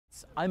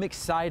Yes, I'm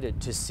excited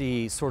to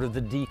see sort of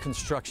the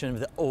deconstruction of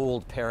the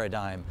old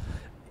paradigm.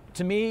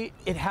 To me,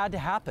 it had to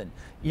happen.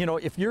 You know,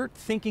 if you're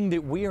thinking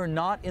that we are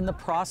not in the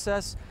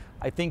process,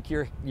 I think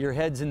your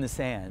head's in the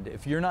sand.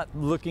 If you're not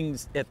looking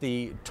at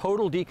the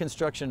total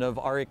deconstruction of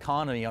our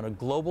economy on a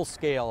global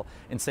scale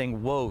and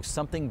saying, whoa,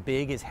 something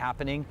big is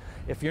happening,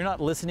 if you're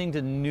not listening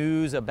to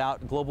news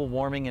about global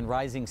warming and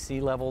rising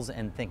sea levels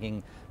and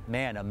thinking,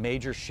 man, a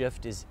major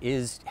shift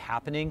is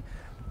happening,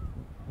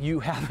 you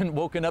haven't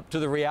woken up to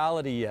the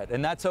reality yet,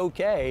 and that's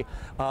okay.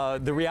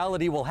 The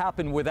reality will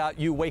happen without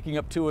you waking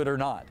up to it or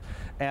not.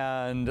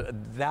 And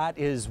that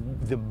is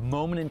the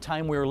moment in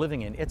time we're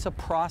living in. It's a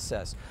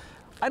process.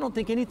 I don't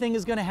think anything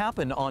is going to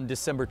happen on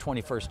December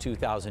 21st,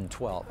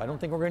 2012. I don't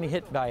think we're going to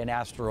get hit by an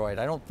asteroid.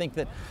 I don't think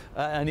that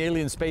an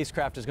alien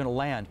spacecraft is going to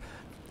land.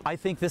 I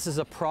think this is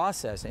a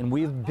process, and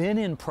we've been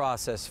in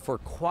process for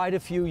quite a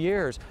few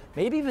years,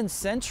 maybe even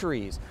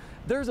centuries.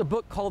 There's a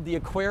book called The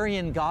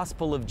Aquarian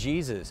Gospel of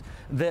Jesus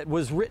that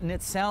was written,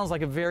 it sounds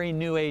like a very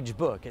new age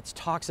book. It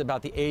talks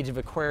about the age of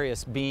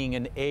Aquarius being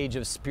an age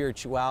of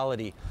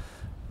spirituality.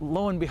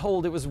 Lo and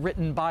behold, it was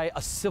written by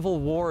a Civil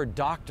War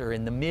doctor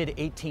in the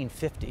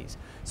mid-1850s.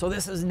 So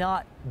this is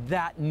not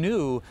that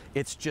new,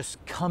 it's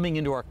just coming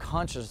into our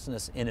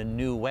consciousness in a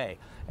new way,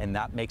 and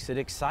that makes it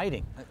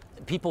exciting.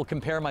 People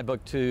compare my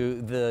book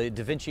to the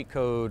Da Vinci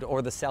Code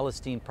or the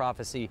Celestine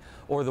Prophecy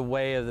or The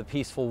Way of the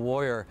Peaceful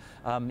Warrior.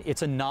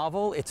 It's a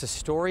novel, it's a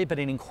story, but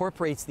it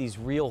incorporates these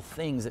real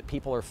things that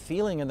people are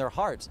feeling in their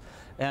hearts.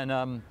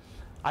 And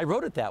I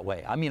wrote it that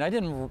way. I mean, I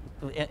didn't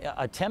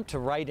attempt to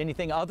write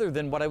anything other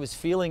than what I was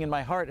feeling in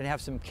my heart and have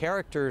some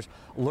characters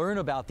learn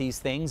about these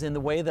things in the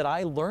way that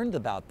I learned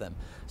about them.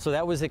 So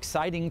that was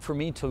exciting for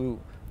me to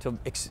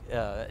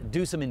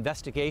do some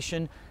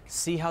investigation,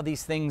 see how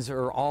these things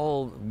are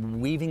all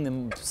weaving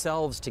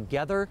themselves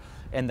together,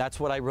 and that's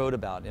what I wrote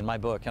about in my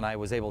book. And I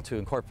was able to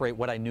incorporate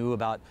what I knew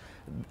about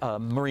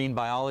marine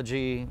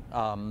biology,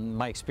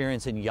 my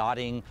experience in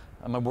yachting,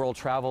 my world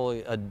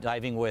travel,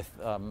 diving with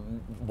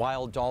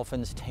wild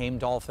dolphins, tame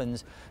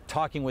dolphins,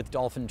 talking with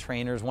dolphin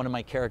trainers. One of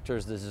my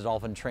characters is a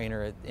dolphin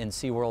trainer in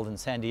SeaWorld in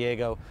San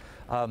Diego.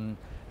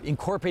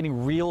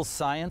 Incorporating real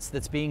science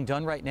that's being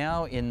done right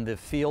now in the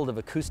field of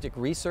acoustic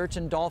research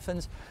in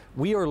dolphins.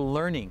 We are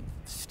learning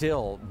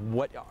still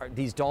what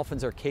these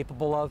dolphins are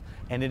capable of,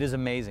 and it is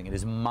amazing. It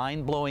is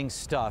mind-blowing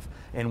stuff,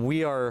 and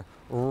we are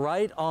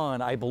right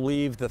on, I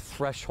believe, the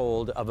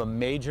threshold of a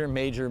major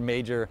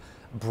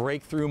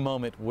breakthrough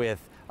moment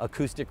with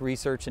acoustic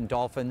research in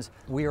dolphins.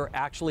 We are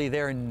actually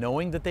there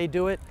knowing that they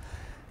do it.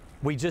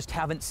 We just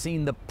haven't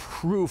seen the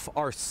proof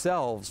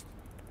ourselves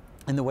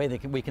in the way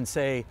that we can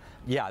say,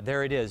 yeah,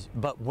 there it is.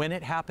 But when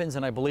it happens,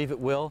 and I believe it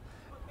will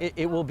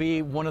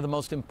be one of the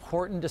most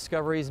important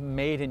discoveries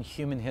made in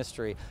human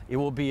history. It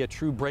will be a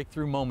true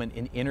breakthrough moment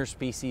in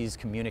interspecies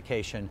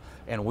communication,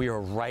 and we are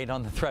right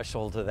on the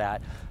threshold of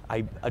that.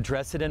 I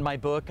address it in my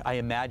book. I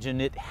imagine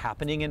it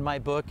happening in my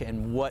book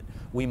and what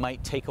we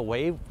might take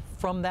away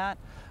from that.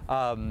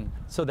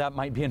 So that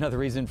might be another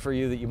reason for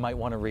you that you might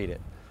want to read it.